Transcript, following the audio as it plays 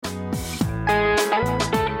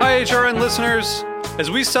HRN listeners.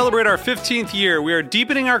 As we celebrate our 15th year, we are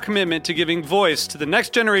deepening our commitment to giving voice to the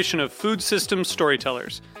next generation of food systems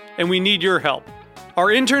storytellers, and we need your help. Our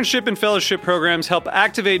internship and fellowship programs help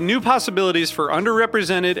activate new possibilities for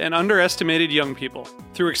underrepresented and underestimated young people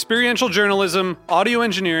through experiential journalism, audio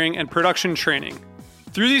engineering, and production training.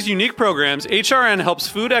 Through these unique programs, HRN helps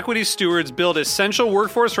food equity stewards build essential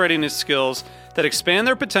workforce readiness skills that expand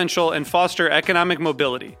their potential and foster economic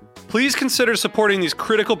mobility. Please consider supporting these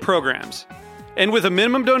critical programs. And with a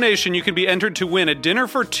minimum donation, you can be entered to win a dinner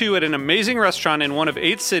for two at an amazing restaurant in one of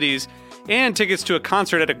 8 cities and tickets to a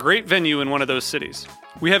concert at a great venue in one of those cities.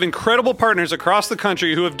 We have incredible partners across the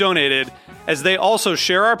country who have donated, as they also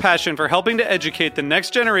share our passion for helping to educate the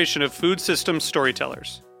next generation of food systems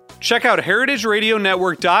storytellers. Check out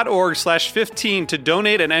heritageradionetwork.org/15 to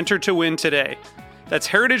donate and enter to win today. That's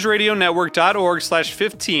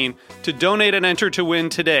heritageradionetwork.org/15 to donate and enter to win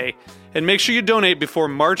today. And make sure you donate before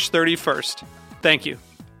March 31st. Thank you.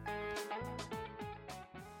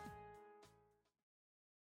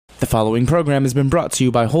 The following program has been brought to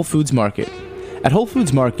you by Whole Foods Market. At Whole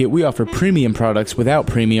Foods Market, we offer premium products without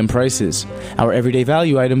premium prices. Our everyday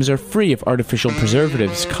value items are free of artificial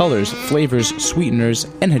preservatives, colors, flavors, sweeteners,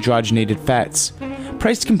 and hydrogenated fats.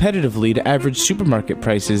 Priced competitively to average supermarket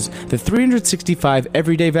prices, the 365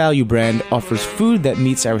 Everyday Value brand offers food that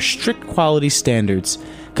meets our strict quality standards.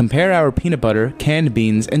 Compare our peanut butter, canned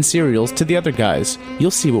beans, and cereals to the other guys. You'll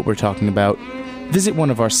see what we're talking about. Visit one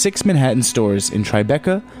of our 6 Manhattan stores in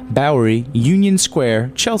Tribeca, Bowery, Union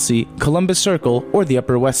Square, Chelsea, Columbus Circle, or the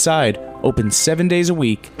Upper West Side. Open 7 days a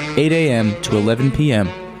week, 8 a.m. to 11 p.m.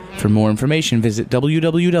 For more information, visit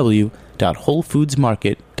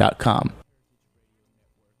www.wholefoodsmarket.com.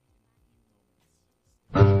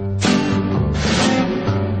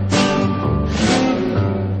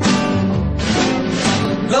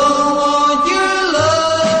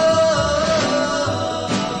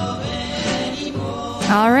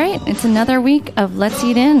 All right, it's another week of Let's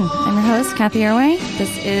Eat In. I'm your host, Kathy Irway.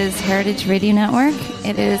 This is Heritage Radio Network.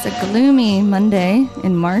 It is a gloomy Monday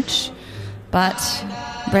in March, but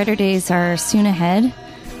brighter days are soon ahead,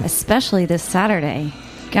 especially this Saturday.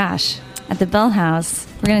 Gosh, at the Bell House,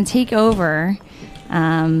 we're going to take over.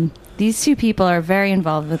 These two people are very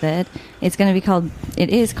involved with it. It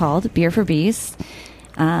is called Beer for Beasts.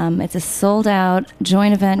 It's a sold-out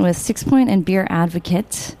joint event with Six Point and Beer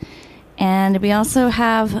Advocate. And we also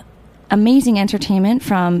have amazing entertainment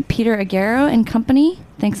from Peter Aguero and company.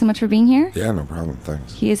 Thanks so much for being here. Yeah, no problem.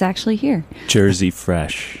 Thanks. He is actually here. Jersey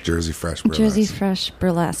Fresh Burlesque. Jersey Fresh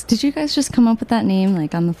Burlesque. Did you guys just come up with that name,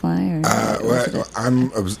 like on the fly? Or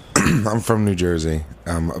I'm from New Jersey.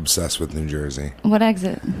 I'm obsessed with New Jersey. What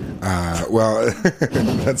exit? Well,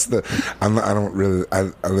 that's the. I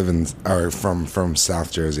live from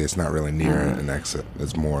South Jersey. It's not really near an exit.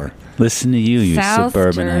 It's more. Listen to you South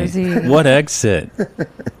suburbanite. Jersey. What exit?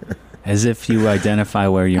 As if you identify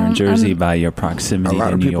where you're in Jersey by your proximity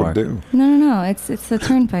to New York. A lot of people do. No. It's the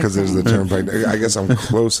turnpike. Because there's the turnpike. I guess I'm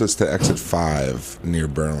closest to exit 5 near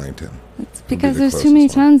Burlington. It's because there's too many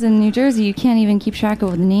towns in New Jersey. You can't even keep track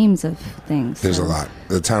of the names of things. There's a lot.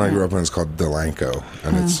 The town I grew up in is called Delanco,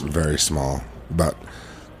 and it's very small. About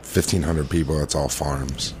 1,500 people. It's all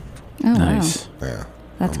farms. Oh, nice. Wow. Yeah.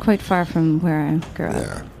 That's quite far from where I grew up.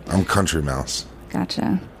 Yeah. I'm country mouse.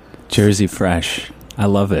 Gotcha. Jersey Fresh. I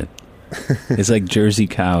love it. It's like Jersey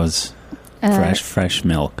cows. Fresh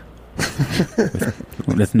milk.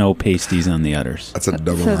 with no pasties on the udders. That's a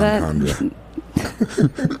double entendre.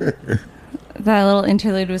 That little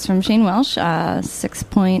interlude was from Shane Welsh, Six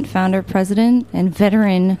Point founder, president, and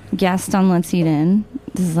veteran guest on Let's Eat In.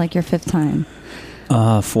 This is like your 5th time.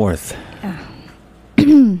 4th. Yeah.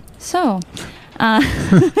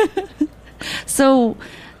 So,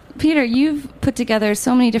 Peter, you've put together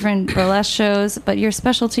so many different burlesque shows, but your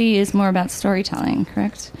specialty is more about storytelling,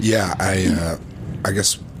 correct? Yeah, I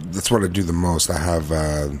guess that's what I do the most. I have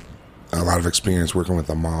a lot of experience working with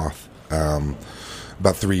the Moth.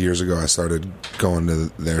 About 3 years ago, I started going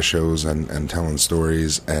to their shows and telling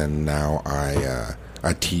stories, and now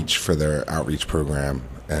I teach for their outreach program,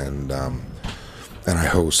 and I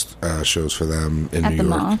host shows for them in New York.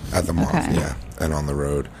 Moth? At the Moth, okay. yeah, and on the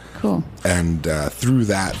road. Cool. And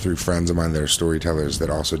through friends of mine that are storytellers that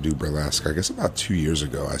also do burlesque, I guess about 2 years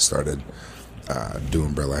ago, I started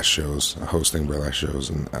doing burlesque shows, hosting burlesque shows,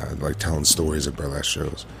 and like telling stories at burlesque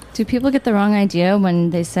shows. Do people get the wrong idea when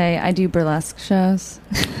they say, I do burlesque shows?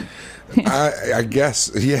 I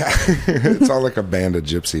guess, yeah. It's all like a band of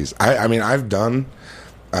gypsies. I mean, I've done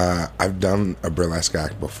a burlesque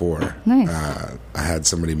act before. Nice. I had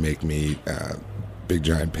somebody make me big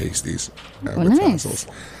giant pasties with nice. tassels.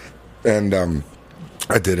 And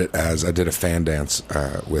I did a fan dance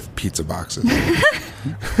with pizza boxes.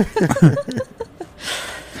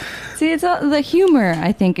 See, it's all, the humor,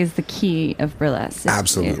 I think, is the key of burlesque.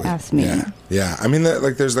 Absolutely. If you ask me. Yeah. I mean,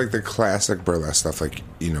 there's like the classic burlesque stuff, like,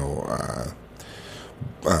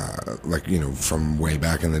 from way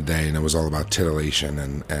back in the day, and it was all about titillation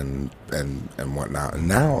and whatnot. And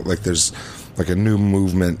now, like, there's like a new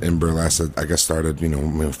movement in burlesque that I guess started,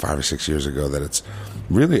 maybe 5 or 6 years ago, that it's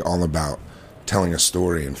really all about telling a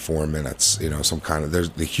story in 4 minutes. Some kind of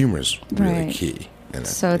the humor's really key.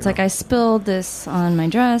 So it's like I spilled this on my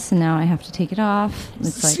dress and now I have to take it off.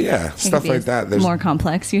 It's like stuff like that. There's more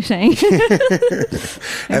complex, you're saying.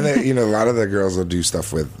 And then, a lot of the girls will do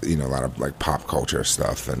stuff with a lot of like pop culture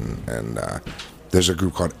stuff, and there's a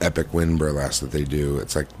group called Epic Win Burlesque that they do.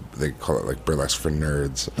 It's like they call it like burlesque for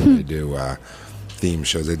nerds. And they do theme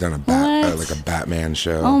shows. They've done like a Batman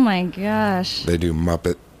show. Oh my gosh! They do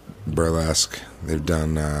Muppet Burlesque. They've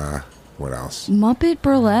done. What else? Muppet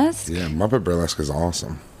Burlesque? Yeah, Muppet Burlesque is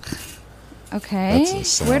awesome. Okay.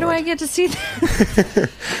 Where do I get to see that?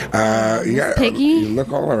 Piggy? You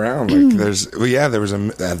look all around. Like there was at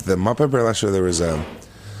the Muppet Burlesque show. There was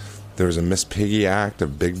a Miss Piggy act, a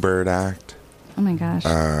Big Bird act. Oh my gosh.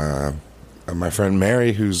 My friend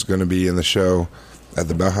Mary, who's going to be in the show at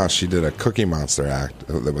the Bell House, she did a Cookie Monster act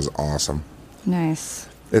that was awesome. Nice.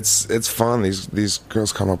 It's fun. These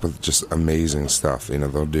girls come up with just amazing stuff.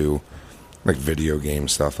 They'll do like video game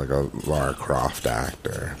stuff, like a Lara Croft act,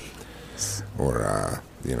 or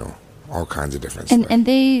all kinds of different stuff. And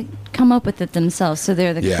they come up with it themselves. So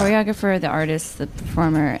they're the choreographer, the artist, the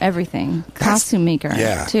performer, everything. Costume maker,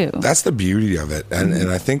 too. That's the beauty of it. And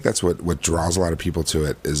I think that's what draws a lot of people to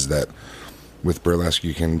it, is that with burlesque,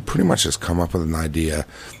 you can pretty much just come up with an idea.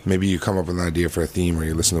 Maybe you come up with an idea for a theme, or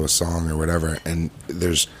you listen to a song or whatever, and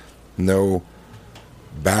there's no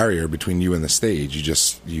barrier between you and the stage.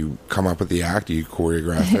 You come up with the act, you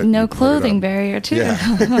choreograph it. No clothing barrier, too. Yeah.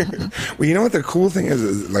 Well, you know what the cool thing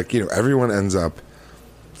is like, everyone ends up,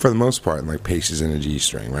 for the most part, in like Pacey's in a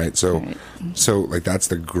G-string, right? So like that's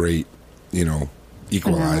the great,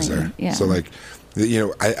 equalizer. Yeah. So like,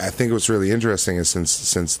 I think what's really interesting is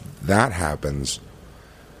since that happens,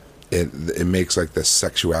 it makes like the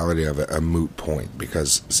sexuality of it a moot point,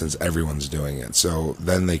 because since everyone's doing it, so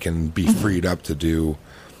then they can be freed up to do,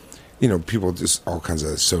 people just all kinds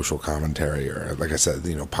of social commentary, or like I said,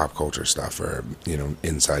 pop culture stuff, or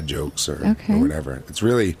inside jokes, or whatever. It's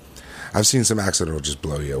really, I've seen some acts that will just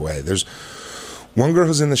blow you away. There's one girl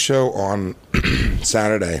who's in the show on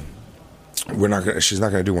Saturday. She's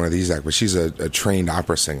not going to do one of these acts, but she's a trained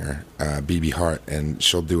opera singer, BB Hart, and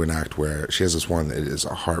she'll do an act where she has this one that is a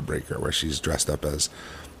heartbreaker, where she's dressed up as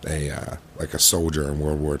a soldier in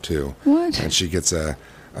World War II. What? And she gets a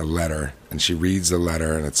letter, and she reads the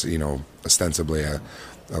letter, and it's ostensibly a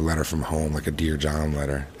letter from home, like a Dear John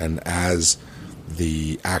letter. And as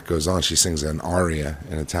the act goes on, she sings an aria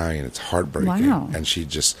in Italian. It's heartbreaking. Wow. And she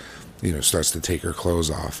just starts to take her clothes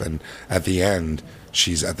off, and at the end,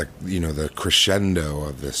 she's at the the crescendo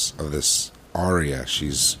of this aria.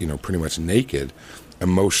 She's pretty much naked,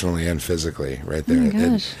 emotionally and physically, right there. Oh my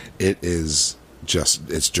gosh. It is just,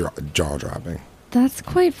 it's jaw dropping. That's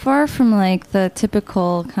quite far from like the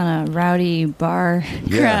typical kind of rowdy bar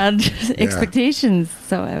crowd expectations.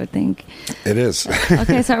 So I would think it is.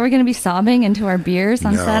 Okay, so are we going to be sobbing into our beers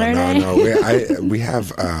on Saturday? No. We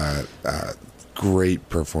have great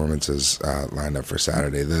performances lined up for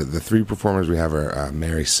Saturday. The three performers we have are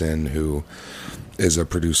Mary Sin, who is a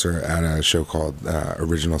producer at a show called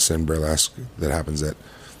Original Sin Burlesque that happens at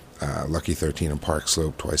Lucky 13 and Park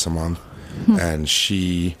Slope twice a month. And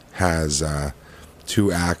she has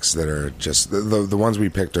two acts that are just, the ones we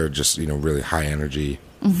picked are just, really high energy,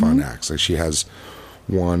 fun acts. Like she has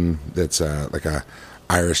one that's like a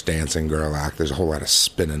Irish dancing girl act. There's a whole lot of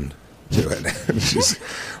spinning to it. She's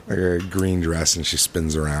like a green dress and she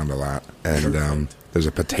spins around a lot, and there's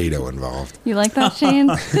a potato involved. You like that, Shane?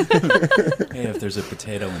 Hey, if there's a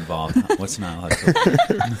potato involved, what's not like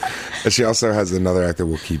that? And she also has another act that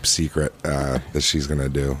we'll keep secret that she's going to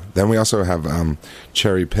do. Then we also have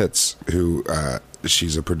Cherry Pitts, who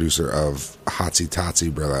she's a producer of Hotsy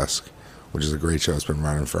Totsy Burlesque, which is a great show. It's been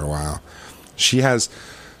running for a while. She has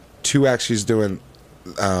two acts she's doing.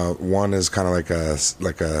 One is kind of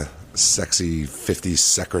like a sexy 50s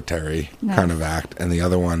secretary kind of act, and the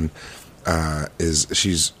other one is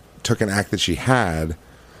she's took an act that she had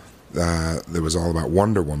that was all about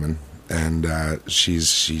Wonder Woman, and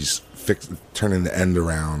she's turning the end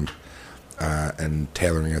around and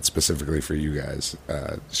tailoring it specifically for you guys.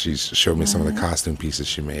 She's showed me some of the costume pieces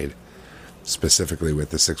she made specifically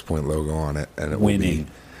with the 6-point logo on it, and it will be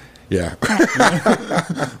Yeah.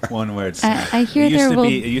 One word. I hear it used there to will.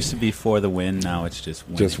 be. It used to be for the win. Now it's just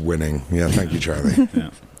winning. Just winning. Yeah, thank you, Charlie.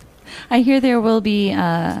 Yeah. I hear there will be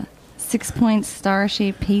 6-point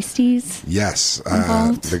star-shaped pasties. Yes.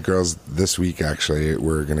 Involved? The girls this week, actually,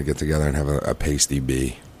 we're going to get together and have a pasty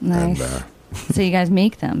bee. Nice. And, So you guys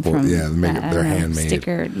make them well, from yeah, make it- I they're don't know, handmade.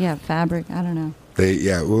 sticker, fabric. I don't know.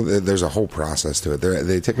 there's a whole process to it.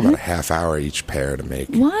 They take about a half hour each pair to make.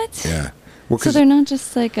 What? Yeah. Well, So they're not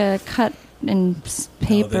just like a cut and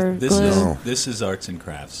paper this glue. No. This is arts and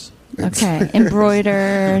crafts. Okay,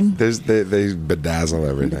 embroidered. they bedazzle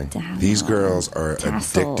everything. Bedazzle. These girls are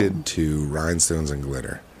Tassel. addicted to rhinestones and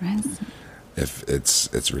glitter. Right. If it's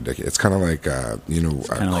ridiculous. It's kind of like Kind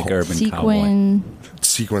of like urban cowboy. Sequin,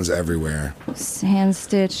 sequins everywhere, hand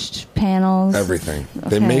stitched panels. everything.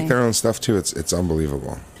 They Okay. make their own stuff too. It's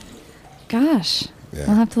unbelievable. Gosh, Yeah.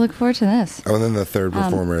 I'll have to look forward to this. Oh, and then the third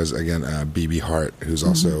performer is again BB Hart, who's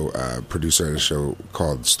also a producer at a show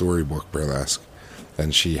called Storybook Burlesque,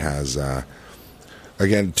 and she has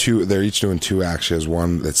again two. They're each doing 2 acts. She has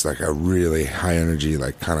one that's like a really high energy,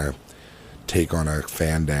 like kind of take on a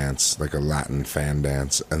fan dance, like a Latin fan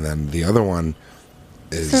dance, and then the other one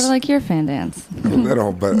is Sort of like your fan dance. a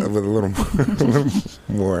little, but with a little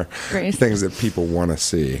more Grace. things that people want to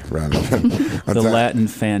see rather than The Latin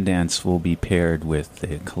fan dance will be paired with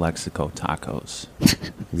the Calexico tacos.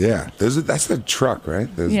 Yeah, that's the truck,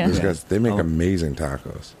 right? Those Yeah. guys, they make Oh. amazing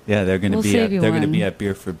tacos. Yeah, they're going to We'll be. save you They're going to one. be at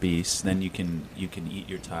Beer for Beast. Then you can eat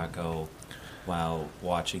your taco while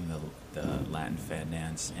watching the Latin fan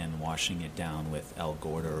dance and washing it down with El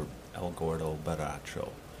Gordo Baracho,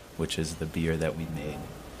 which is the beer that we made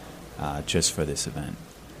just for this event.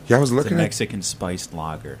 Yeah, I was It's a looking at Mexican spiced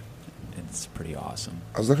lager. It's pretty awesome.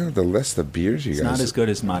 the list of beers you It's guys. not as good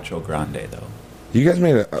as Macho Grande though. You guys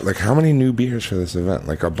made like how many new beers for this event?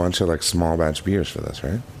 Like a bunch of like small batch beers for this,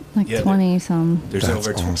 right? Like Yeah, 20 some. There's That's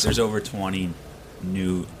over awesome. there's over 20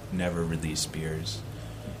 new never released beers,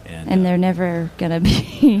 And they're never going to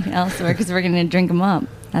be elsewhere because we're going to drink them up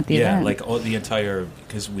at the yeah, event. like all the entire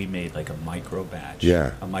because we made like a micro batch,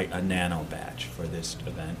 Yeah. a nano batch for this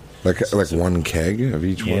event. Like So- one keg of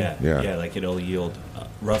each yeah, one. yeah, like it'll yield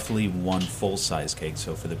roughly one full size keg.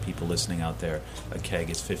 So for the people listening out there, a keg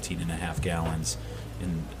is 15.5 gallons.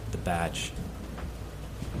 In the batch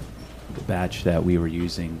that we were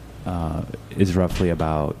using is roughly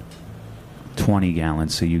about 20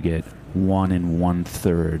 gallons. So you get 1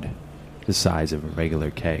 1/3 the size of a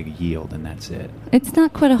regular keg yield, and that's it. It's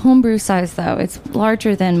not quite a homebrew size, though. It's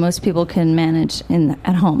larger than most people can manage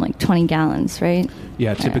at home, like 20 gallons, right?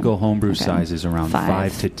 Yeah, typical homebrew Okay. size is around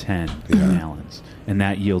 5 to 10 gallons. And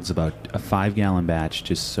that yields about a 5-gallon batch,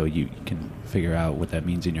 just so you can figure out what that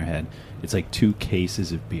means in your head. It's like 2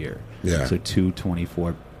 cases of beer. Yeah. So 2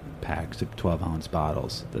 24 packs of 12-ounce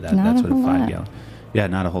bottles. Not That's a what a whole lot. 5-gallon. Yeah,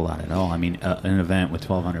 not a whole lot at all. I mean, an event with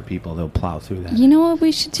 1,200 people, they'll plow through that. You know what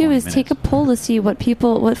we should do 20 is take a minutes. poll to see what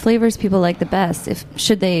flavors people like the best. If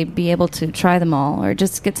should they be able to try them all, or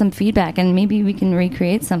just get some feedback, and maybe we can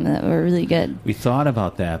recreate some that were really good. We thought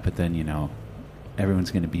about that, but then,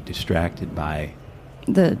 everyone's going to be distracted by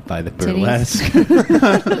The the titties. burlesque.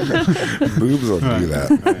 Boobs will do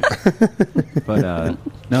that. But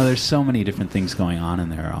no, there's so many different things going on in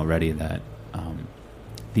there already that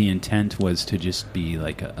the intent was to just be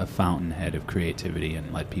like a fountainhead of creativity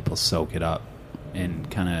and let people soak it up and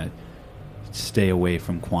kind of stay away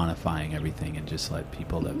from quantifying everything and just let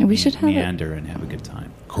people We should have meander and have a good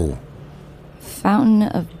time. Cool. Fountain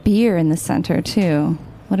of beer in the center too.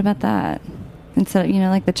 What about that? Instead,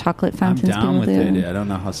 like the chocolate I'm fountains down with people do. it. I don't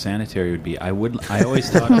know how sanitary it would be. I always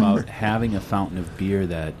thought about having a fountain of beer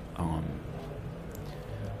that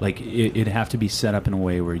like it'd have to be set up in a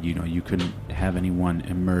way where you couldn't have anyone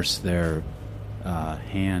immerse their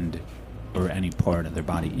hand or any part of their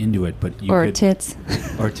body into it, but you Or could, tits.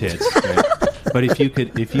 or tits. Right? But if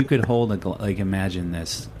you could hold imagine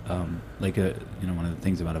this, like one of the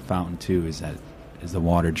things about a fountain too is that as the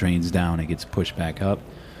water drains down, it gets pushed back up.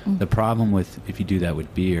 The problem with if you do that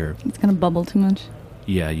with beer, It's gonna bubble too much.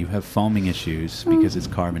 yeah, you have foaming issues because it's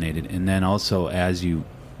carbonated, and then also as you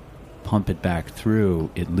pump it back through,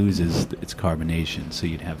 it loses its carbonation, so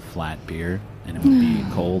you'd have flat beer, and it wouldn't be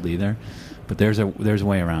cold either. But there's a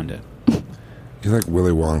way around it. You're like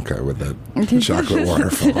Willy Wonka with that chocolate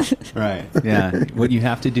waterfall. Right. Yeah. What you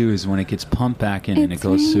have to do is when it gets pumped back in and it It's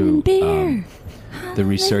goes through beer. the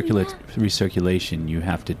recirculation, you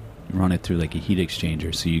have to run it through like a heat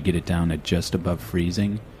exchanger, so you get it down to just above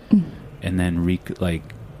freezing, and then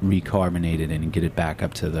recarbonate it and get it back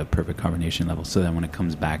up to the perfect carbonation level. So that when it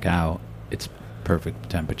comes back out, it's perfect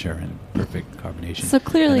temperature and perfect carbonation. So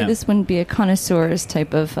clearly, And that- this wouldn't be a connoisseur's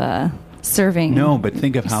type of serving. No, but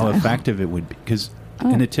think of how style. effective it would be. Because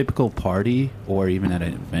in a typical party or even at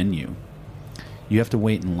a venue, you have to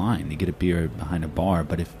wait in line to get a beer behind a bar.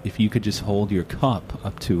 But if you could just hold your cup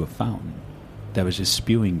up to a fountain that was just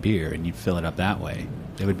spewing beer and you'd fill it up that way,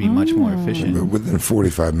 it would be much more But efficient. within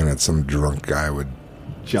 45 minutes, some drunk guy would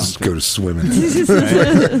Jump just go to swimming.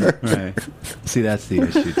 Right. See, that's the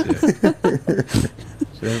issue, too.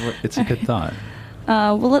 So it's a good thought.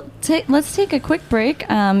 Well, let's take a quick break.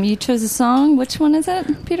 You chose a song. Which one is it,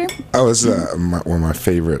 Peter? Oh, it's one of my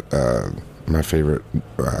favorite. My favorite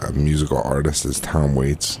musical artist is Tom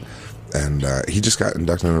Waits, and he just got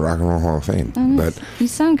inducted into the Rock and Roll Hall of Fame. But You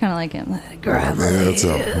sound kind of like him. Gravelly. it's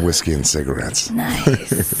a whiskey and cigarettes.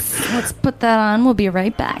 Nice. Let's put that on. We'll be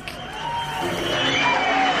right back.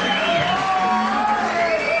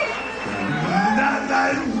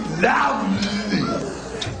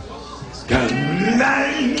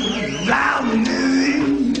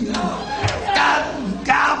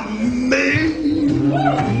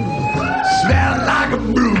 Smell like a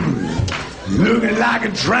brew, looking like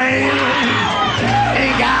a train.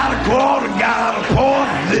 Ain't got a quarter, got a port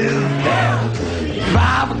this down.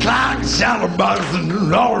 5 o'clock, sound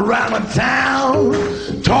buzzing all around the town.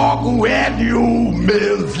 Talking with the old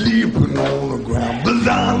man sleeping on the ground.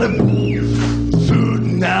 Bizarrely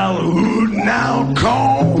shooting out the hood now,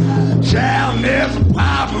 call. Child next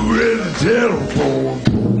pipe with the telephone.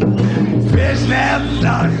 Fishing at the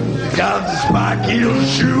night, got the spike heel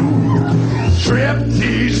shoe. Strip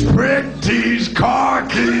tees, prick tees, car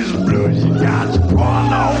keys, blues. You got your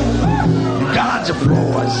porno, you got your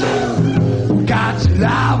floor soul. Got your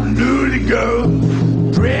live nudie girl,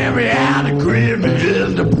 dreamy out the crib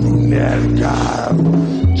is the brunette guy.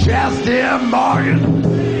 Chester Morgan,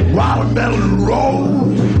 watermelon roll.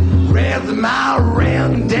 Raise the mile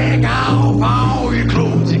rent, take off all your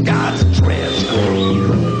clothes. You got your dress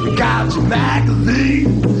code, you got your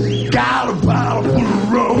magazine, got a bottle full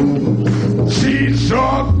of rum. She's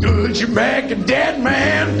so good, you make a dead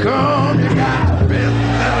man come. You got your best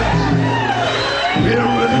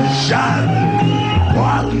with shot,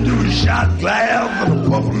 walking through the shot glass of the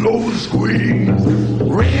buffalo squeeze.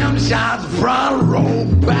 Rim shots front row,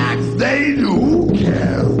 backstage, who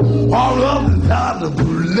cares? All of the time, the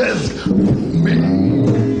burlesque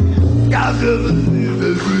me. Got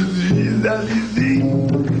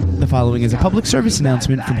The following is a public service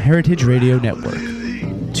announcement from Heritage Radio Network.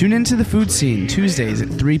 Tune into the food scene Tuesdays at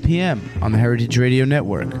 3 p.m. on the Heritage Radio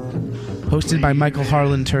Network. Hosted by Michael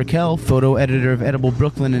Harlan Turkel, photo editor of Edible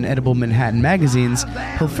Brooklyn and Edible Manhattan magazines,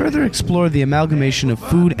 he'll further explore the amalgamation of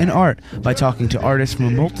food and art by talking to artists from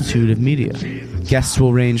a multitude of media. Guests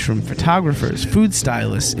will range from photographers, food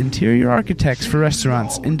stylists, interior architects for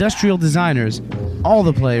restaurants, industrial designers, all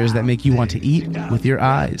the players that make you want to eat with your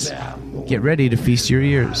eyes. Get ready to feast your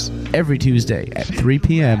ears every Tuesday at 3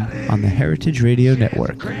 p.m. on the Heritage Radio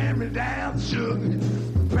Network.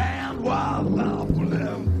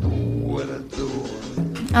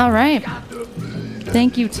 All right.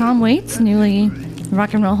 Thank you, Tom Waits, newly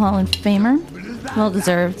Rock and Roll Hall of Famer. Well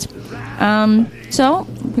deserved. So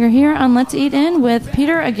we're here on Let's Eat In with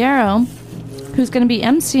Peter Aguero, who's going to be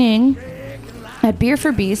emceeing at Beer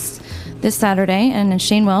for Beasts this Saturday, and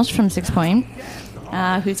Shane Welsh from Six Point,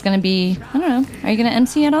 who's going to be, I don't know, are you going to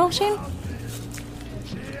MC at all, Shane?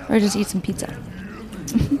 Or just eat some pizza?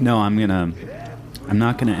 No, I'm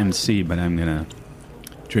not gonna MC, but I'm gonna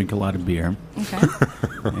drink a lot of beer. Okay.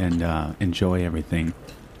 And enjoy everything.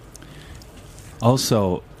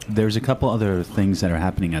 Also, there's a couple other things that are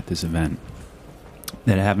happening at this event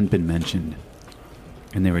that haven't been mentioned,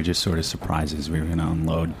 and they were just sort of surprises we were going to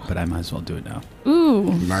unload, but I might as well do it now.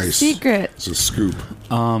 Ooh, Nice. secret. It's a scoop.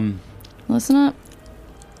 Listen up.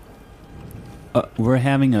 We're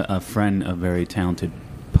having a friend, a very talented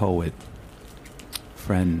poet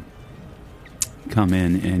friend, come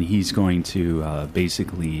in, and he's going to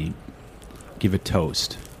basically give a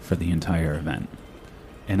toast for the entire event,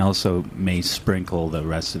 and also may sprinkle the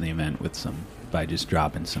rest of the event with some, by just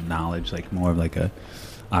dropping some knowledge, like more of like a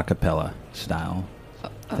cappella style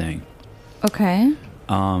thing. Okay.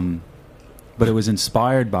 But it was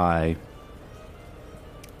inspired by,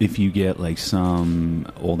 if you get like some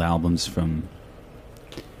old albums from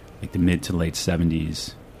like the mid to late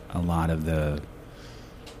 70s, a lot of the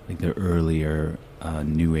like the earlier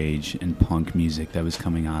new age and punk music that was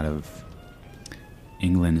coming out of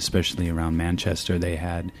England, especially around Manchester, they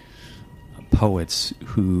had poets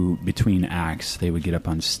who, between acts, they would get up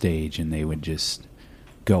on stage and they would just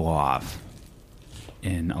go off.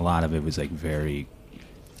 And a lot of it was like very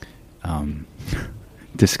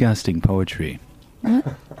disgusting poetry.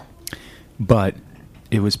 But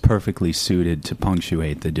it was perfectly suited to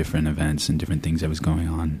punctuate the different events and different things that was going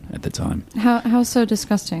on at the time. How so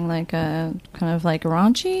disgusting? Like kind of like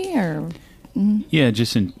raunchy or? Yeah,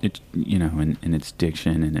 just in its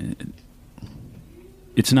diction, and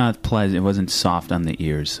it's not pleasant. It wasn't soft on the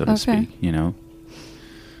ears, so to speak.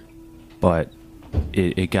 But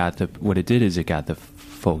it got what it did is it got the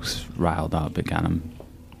folks riled up. It got them.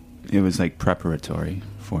 It was like preparatory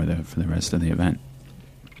for the rest of the event.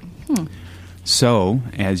 So,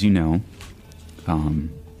 as you know, a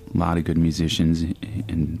lot of good musicians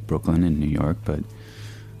in Brooklyn and New York, but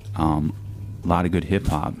a lot of good hip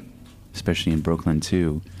hop, especially in Brooklyn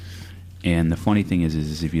too. And the funny thing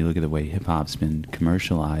is if you look at the way hip hop's been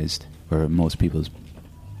commercialized, or most people's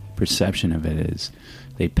perception of it is,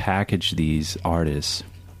 they package these artists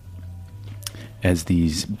as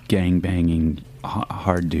these gang banging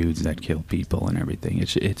hard dudes that kill people and everything.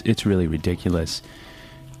 It's really ridiculous.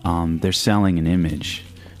 They're selling an image,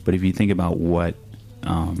 but if you think about what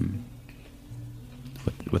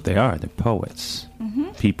they are, they're poets,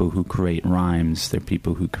 people who create rhymes. They're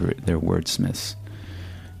people who they're wordsmiths,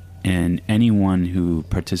 and anyone who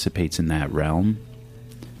participates in that realm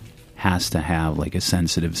has to have like a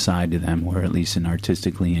sensitive side to them, or at least an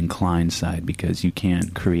artistically inclined side, because you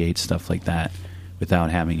can't create stuff like that without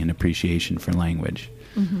having an appreciation for language.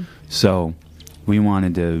 So we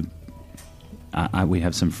wanted to. We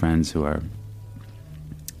have some friends who are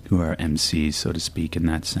MCs, so to speak, in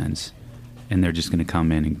that sense, and they're just going to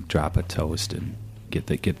come in and drop a toast and get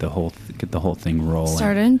the whole thing rolling.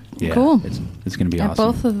 Started. Yeah, cool. It's going to be At awesome.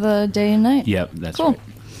 both of the day and night. Yep, that's cool. right.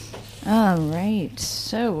 All right.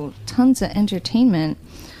 So tons of entertainment.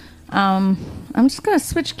 I'm just going to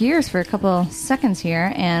switch gears for a couple seconds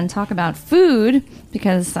here and talk about food,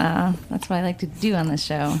 because that's what I like to do on this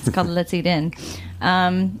show. It's called Let's Eat In.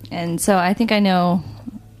 And so I think I know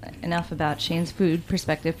enough about Shane's food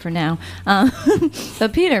perspective for now.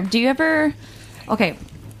 But Peter, do you ever... Okay,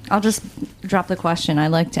 I'll just drop the question. I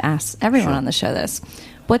like to ask everyone on the show this.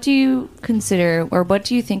 What do you consider, or what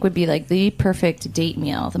do you think would be like the perfect date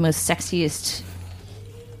meal, the most sexiest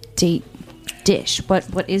date dish?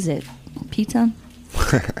 What is it? Pizza?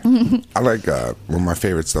 I like my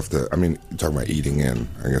favorite stuff you're talking about eating in,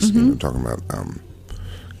 I guess. You're talking about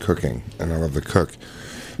cooking, and I love to cook.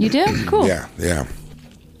 You do? Cool. Yeah.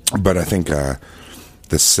 But I think the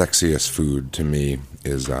sexiest food to me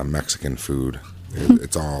is Mexican food.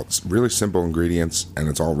 It's all really simple ingredients, and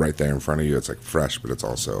it's all right there in front of you. It's like fresh, but it's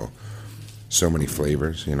also so many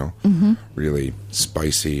flavors, really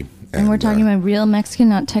spicy. And we're talking about real Mexican,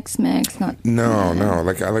 not Tex-Mex, not... No.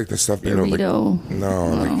 Like, I like the stuff, burrito.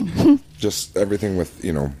 Like just everything with,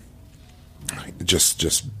 just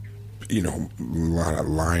a lot of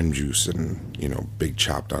lime juice and, big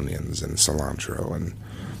chopped onions and cilantro and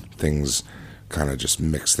things kind of just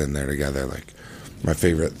mixed in there together. Like, my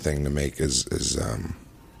favorite thing to make is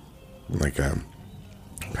like a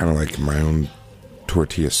kind of like my own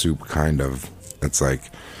tortilla soup, kind of. It's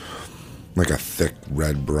like a thick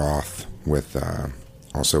red broth with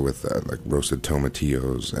also with like roasted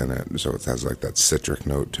tomatillos in it, so it has like that citric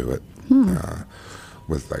note to it,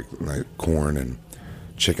 with like corn and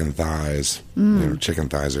chicken thighs. Chicken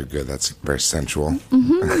thighs are good. That's very sensual.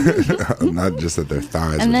 Not just that they're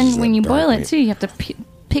thighs. And then when you boil it too, you have to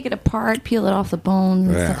pick it apart, peel it off the bones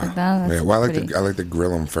and stuff like that. That's Well, I like to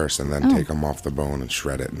grill them first and then take them off the bone and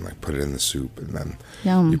shred it and like put it in the soup, and then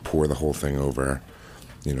you pour the whole thing over,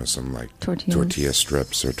 some like tortilla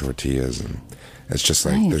strips or tortillas, and it's just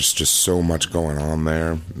like there's just so much going on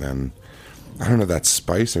there. And I don't know, that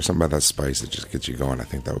spice or something about that spice that just gets you going. I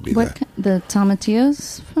think that would be the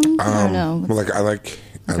tomatillos from. I don't know. Well, I like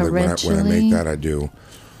when I make that, I do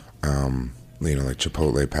like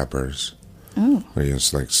chipotle peppers. Oh. Or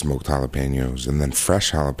just like smoked jalapenos, and then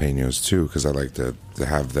fresh jalapenos too, because I like to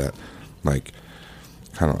have that like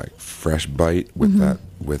kind of like fresh bite with that,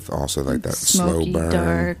 with also like that smoky, slow burn.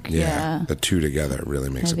 Dark, yeah. The two together really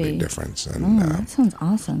makes a big difference. And that sounds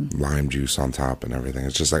awesome. Lime juice on top and everything.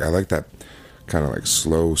 It's just like I like that kind of like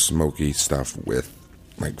slow smoky stuff with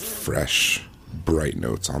like fresh bright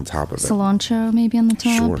notes on top of it. Cilantro maybe on the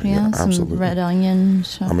top. Sure, yeah, some absolutely. Red onion.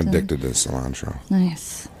 I'm addicted to cilantro.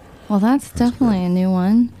 Nice. Well, that's definitely good. A new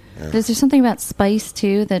one. Yeah. Is there something about spice,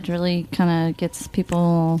 too, that really kind of gets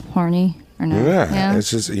people horny or no? Yeah. It's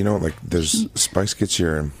just, like, there's spice gets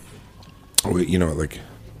your, like,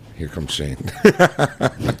 here comes Shane.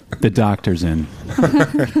 The doctor's in.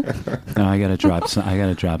 No, I gotta drop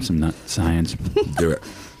some science. Do it.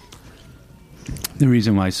 The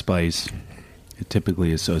reason why spice is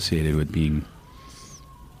typically associated with being,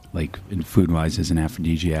 like, in food-wise, as an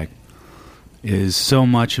aphrodisiac is so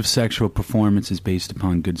much of sexual performance is based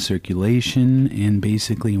upon good circulation, and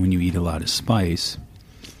basically when you eat a lot of spice,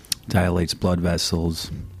 dilates blood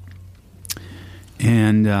vessels,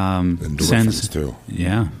 and Endorphins sends too.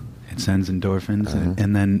 Yeah, it sends endorphins,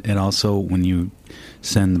 and then it also, when you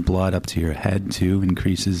send the blood up to your head too,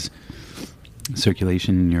 increases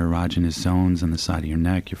circulation in your erogenous zones on the side of your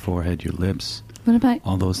neck, your forehead, your lips, What about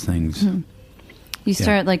all those things. you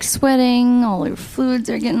start like sweating, all your fluids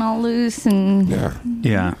are getting all loose, and Yeah.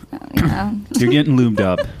 Yeah, yeah. you're getting lubed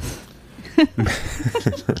up.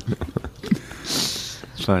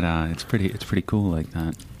 But it's pretty cool like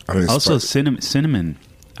that. I mean, Also, spice- cinnamon.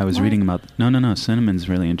 I was What? reading about. No. Cinnamon's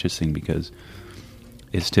really interesting because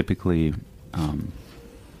it's typically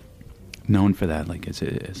known for that. Like it's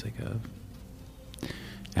like a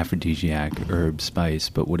aphrodisiac herb spice.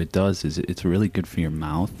 But what it does is it's really good for your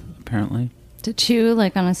mouth. Apparently, To chew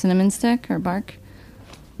like on a cinnamon stick or bark.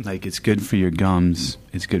 like it's good for your gums.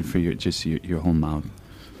 It's good for your whole mouth.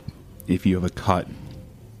 If you have a cut,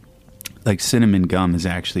 like cinnamon gum is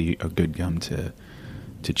actually a good gum to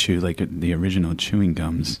chew. Like the original chewing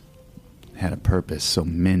gums had a purpose. So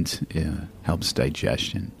mint helps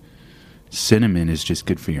digestion. Cinnamon is just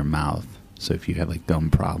good for your mouth. So if you have like gum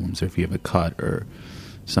problems, or if you have a cut or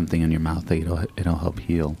something in your mouth, it'll help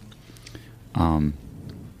heal.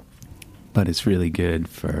 But it's really good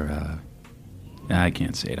for. I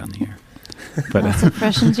can't say it on the air. But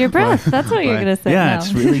Freshens your breath. That's what you're going to say. yeah, now.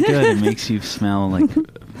 it's really good. It makes you smell like.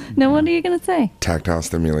 No, what are you going to say? tactile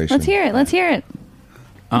stimulation. Let's hear it. Let's hear it.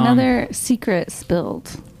 Um, Another secret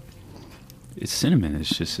spilled. It's cinnamon. It's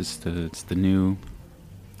the new.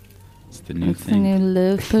 It's the new It's the thing. new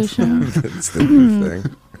love potion. It's the new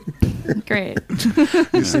thing. Great.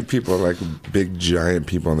 You see people like big giant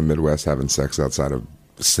people in the Midwest having sex outside of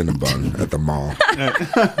Cinnabon at the mall.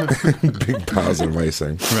 Big piles of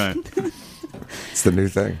icing. Right. It's the new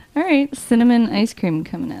thing. All right, cinnamon ice cream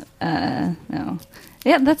coming up. No.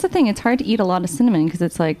 Yeah, that's the thing. It's hard to eat a lot of cinnamon because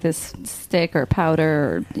it's like this stick or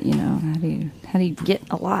powder, or how do you get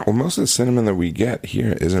a lot? Well, most of the cinnamon that we get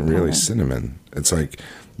here isn't really Okay. cinnamon. It's like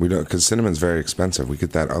we don't, because cinnamon's very expensive. We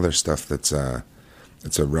get that other stuff that's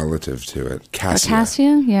it's a relative to it. Cassia.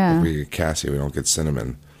 Cassia? Yeah. Like we get cassia. We don't get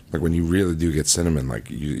cinnamon. Like when you really do get cinnamon, like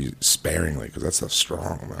you sparingly, because that stuff's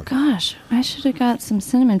strong, man. Gosh, I should have got some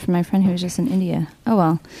cinnamon from my friend who was just in India. Oh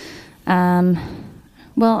well.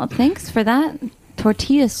 Well, thanks for that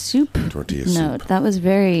tortilla soup. Tortilla note. soup. That was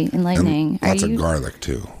very enlightening. And lots of garlic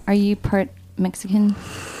too. Are you part Mexican?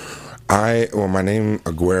 My name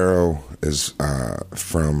Aguero is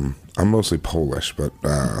from. I'm mostly Polish, but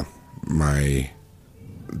my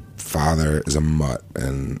father is a mutt,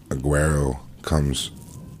 and Aguero comes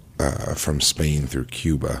from Spain through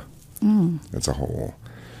Cuba. That's a whole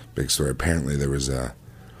big story. Apparently, there's a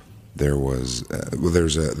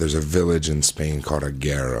village in Spain called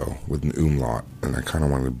Aguero with an umlaut, and I kind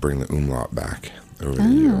of wanted to bring the umlaut back over to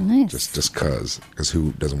you, nice. just because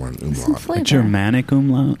who doesn't want an Some umlaut? flavor. A Germanic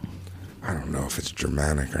umlaut. I don't know if it's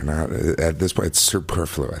Germanic or not. At this point, it's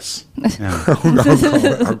superfluous. Yeah.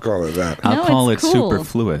 I'll call it that. I'll No, call it it's cool.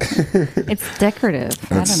 superfluous. It's decorative.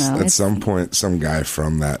 I don't know. At It's- some point, some guy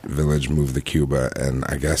from that village moved to Cuba, and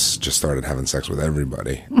I guess just started having sex with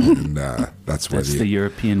everybody, and that's where That's the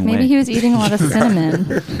European way. Maybe he was eating a lot of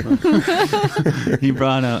cinnamon. He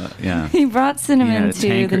brought He brought cinnamon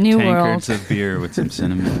to the New World. tankards of beer with some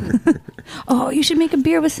cinnamon. Oh, you should make a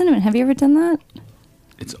beer with cinnamon. Have you ever done that?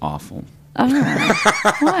 It's awful. Oh,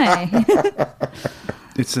 why?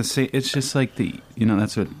 It's just like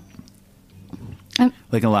that's what Um,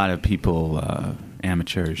 like a lot of people,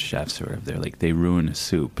 amateur chefs or whatever, they ruin a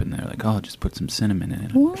soup and they're like, oh, just put some cinnamon in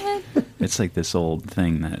it. What? It's like this old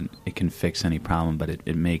thing that it can fix any problem, but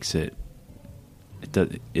it makes it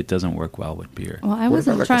doesn't work well with beer. Well, I What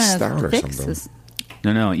wasn't about like a trying stout to or fix something? this.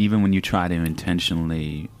 No, even when you try to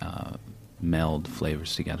intentionally meld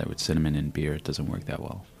flavors together with cinnamon and beer, it doesn't work that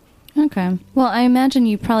well. Okay. Well, I imagine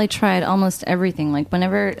you probably tried almost everything. Like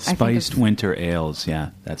whenever Spiced I think of, winter ales,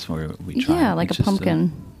 yeah, that's where we try. yeah, like It's a just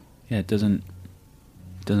pumpkin. yeah, it doesn't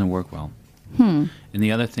work well. And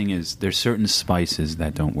the other thing is, there's certain spices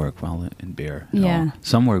that don't work well in beer. At Yeah. all.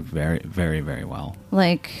 Some work very, very, very well.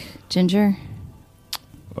 Like ginger,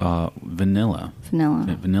 Vanilla.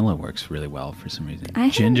 vanilla. Vanilla works really well for some reason. I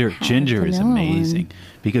haven't Ginger had is vanilla amazing one.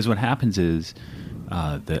 because what happens is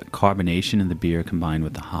the carbonation in the beer combined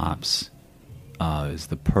with the hops is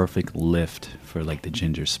the perfect lift for like the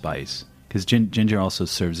ginger spice, because ginger also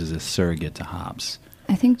serves as a surrogate to hops.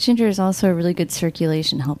 I think ginger is also a really good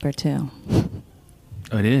circulation helper too.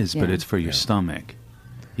 Oh, it is, but Yeah. it's for your stomach.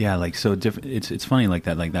 Yeah, like so different. It's funny like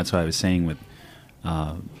that. Like that's what I was saying with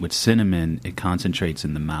with cinnamon, it concentrates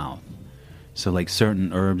in the mouth. So like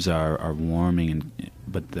certain herbs are warming,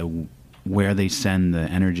 but where they send the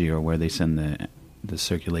energy or where they send the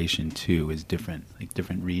circulation to is different, like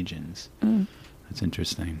different regions. That's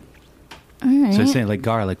interesting. All right. So I say like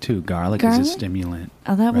garlic too. Garlic is a stimulant.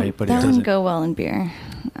 Oh, that right? would, that wouldn't go well in beer.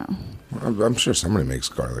 No. I'm sure somebody makes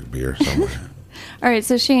garlic beer somewhere. All right,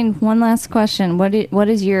 so Shane, one last question. What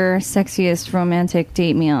is your sexiest romantic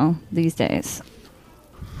date meal these days?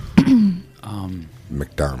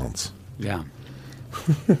 McDonald's. Yeah.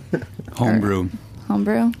 Homebrew.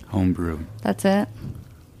 Homebrew? That's it?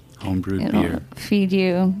 Homebrewed It'll beer. feed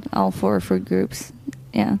you all 4 food groups.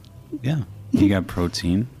 Yeah. Yeah. You got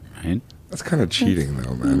protein, right? That's kind of cheating,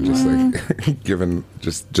 though, man. Just like giving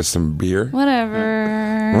just some beer.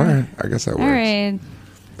 Whatever. All right, I guess that works. All right.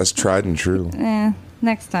 That's tried and true.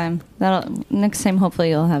 Next time. Next time, hopefully,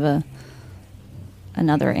 you'll have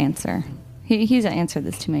another answer. He's answered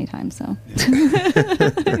this too many times, so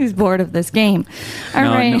he's bored of this game. All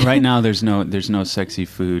right. No, right now, there's no sexy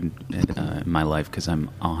food in my life because I'm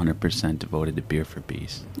 100% devoted to beer for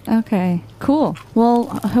peace. Okay, cool. Well,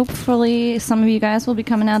 hopefully some of you guys will be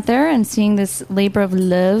coming out there and seeing this labor of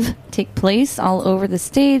love take place all over the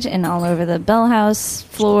stage and all over the Bell House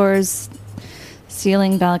floors,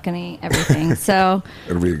 ceiling, balcony, everything. So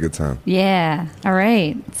It'll be a good time. Yeah. All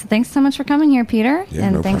right. So thanks so much for coming here, Peter. Yeah,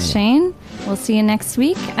 and no thanks, problem. Shane. We'll see you next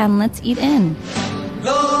week, and let's eat in.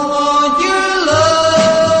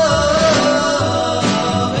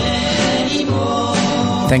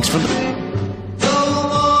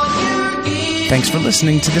 Thanks for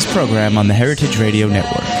listening to this program on the Heritage Radio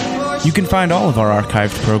Network. You can find all of our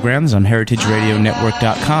archived programs on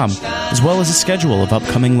heritageradionetwork.com, as well as a schedule of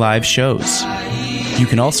upcoming live shows. You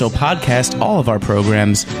can also podcast all of our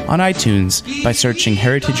programs on iTunes by searching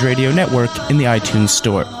Heritage Radio Network in the iTunes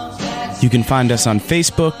Store. You can find us on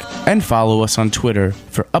Facebook and follow us on Twitter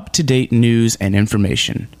for up-to-date news and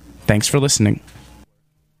information. Thanks for listening.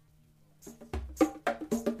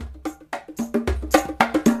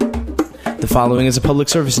 The following is a public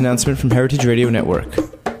service announcement from Heritage Radio Network.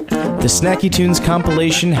 The Snacky Tunes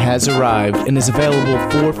compilation has arrived and is available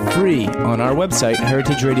for free on our website,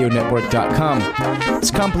 heritageradionetwork.com. This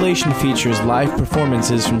compilation features live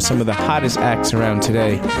performances from some of the hottest acts around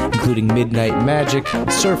today, including Midnight Magic,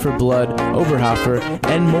 Surfer Blood, Oberhofer,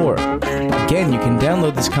 and more. Again, you can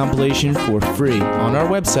download this compilation for free on our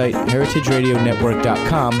website,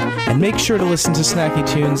 heritageradionetwork.com, and make sure to listen to Snacky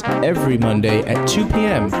Tunes every Monday at 2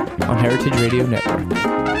 p.m. on Heritage Radio Network.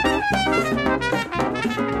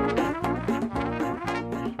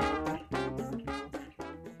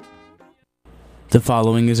 The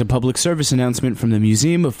following is a public service announcement from the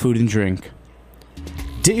Museum of Food and Drink.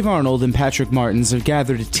 Dave Arnold and Patrick Martins have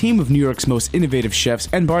gathered a team of New York's most innovative chefs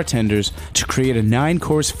and bartenders to create a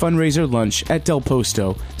 9-course fundraiser lunch at Del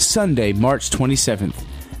Posto, Sunday, March 27th.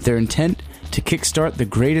 Their intent? To kickstart the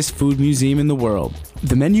greatest food museum in the world.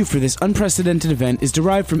 The menu for this unprecedented event is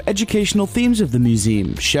derived from educational themes of the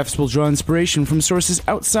museum. Chefs will draw inspiration from sources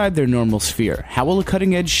outside their normal sphere. How will a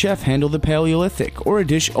cutting-edge chef handle the Paleolithic, or a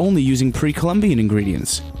dish only using pre-Columbian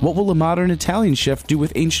ingredients? What will a modern Italian chef do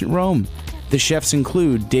with ancient Rome? The chefs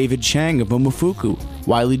include David Chang of Momofuku,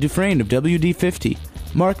 Wiley Dufresne of WD-50,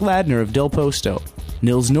 Mark Ladner of Del Posto,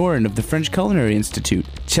 Nils Noren of the French Culinary Institute,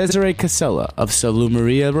 Cesare Casella of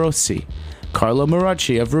Salumeria Rossi, Carlo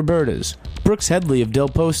Maracci of Roberta's, Brooks Headley of Del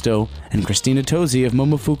Posto, and Christina Tosi of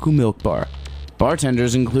Momofuku Milk Bar.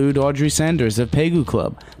 Bartenders include Audrey Sanders of Pegu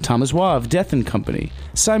Club, Thomas Waugh of Death & Company,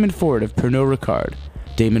 Simon Ford of Pernod Ricard,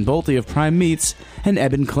 Damon Bolte of Prime Meats, and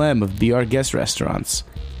Eben Clem of Be Our Guest Restaurants.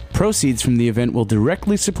 Proceeds from the event will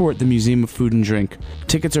directly support the Museum of Food and Drink.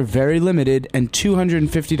 Tickets are very limited and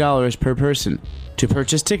 $250 per person. To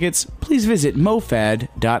purchase tickets, please visit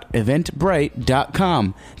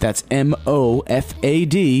mofad.eventbrite.com. That's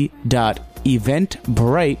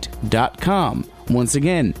mofad.eventbrite.com. Once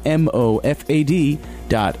again,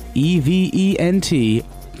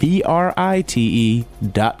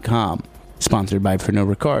 mofad.eventbrite.com. Sponsored by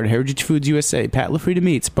Pernod Ricard, Heritage Foods USA, Pat LaFrida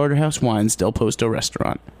Meats, Barterhouse Wines, Del Posto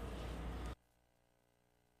Restaurant.